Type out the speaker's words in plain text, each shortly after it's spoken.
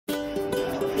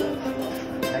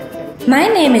My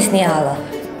name is Niala.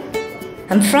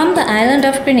 I'm from the island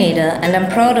of Grenada and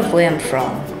I'm proud of where I'm from.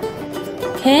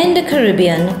 Here in the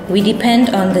Caribbean, we depend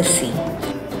on the sea,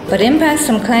 but impacts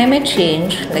from climate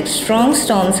change, like strong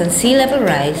storms and sea level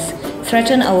rise,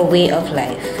 threaten our way of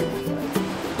life.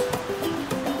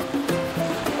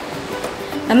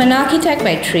 I'm an architect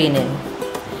by training.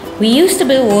 We used to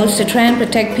build walls to try and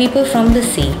protect people from the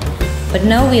sea, but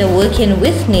now we are working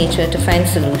with nature to find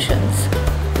solutions.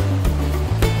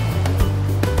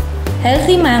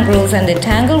 Healthy mangroves and the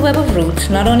tangled web of roots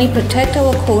not only protect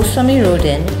our coast from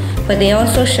eroding, but they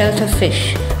also shelter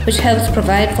fish, which helps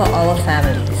provide for our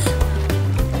families.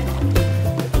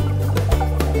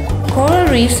 Coral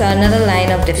reefs are another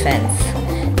line of defense.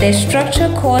 Their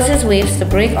structure causes waves to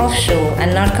break offshore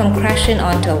and not come crashing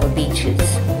onto our beaches.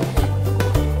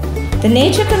 The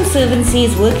Nature Conservancy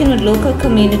is working with local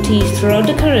communities throughout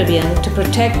the Caribbean to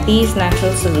protect these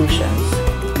natural solutions.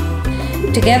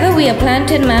 Together, we are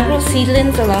planting mangrove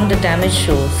seedlings along the damaged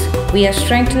shores. We are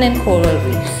strengthening coral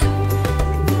reefs.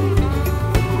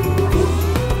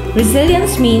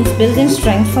 Resilience means building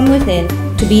strength from within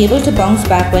to be able to bounce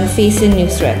back when facing new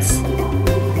threats.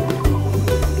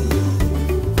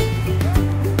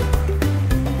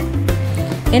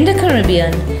 In the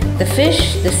Caribbean, the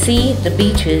fish, the sea, the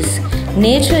beaches,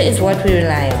 nature is what we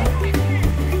rely on.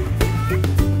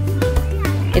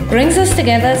 It brings us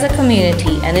together as a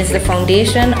community and is the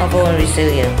foundation of our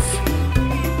resilience.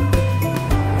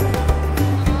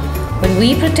 When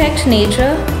we protect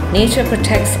nature, nature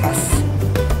protects us.